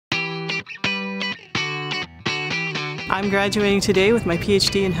I'm graduating today with my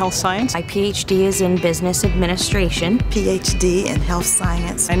Ph.D. in health science. My Ph.D. is in business administration. Ph.D. in health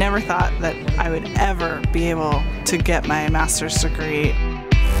science. I never thought that I would ever be able to get my master's degree.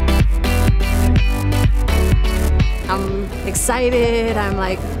 I'm excited, I'm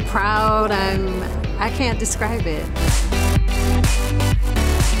like proud, I can't describe it.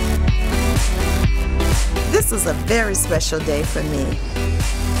 This is a very special day for me.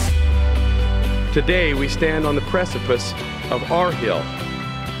 Today we stand on the precipice of our hill.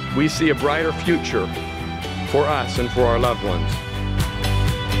 We see a brighter future for us and for our loved ones.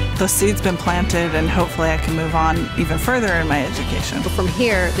 The seed's been planted and hopefully I can move on even further in my education. From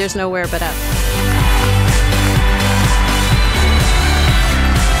here, there's nowhere but up.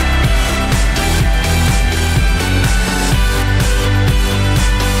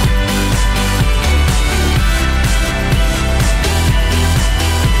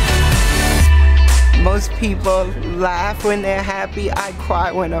 Most people laugh when they're happy. I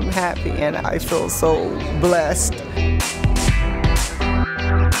cry when I'm happy, and I feel so blessed.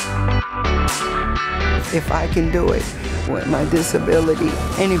 If I can do it with my disability,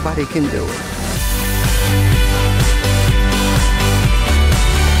 anybody can do it.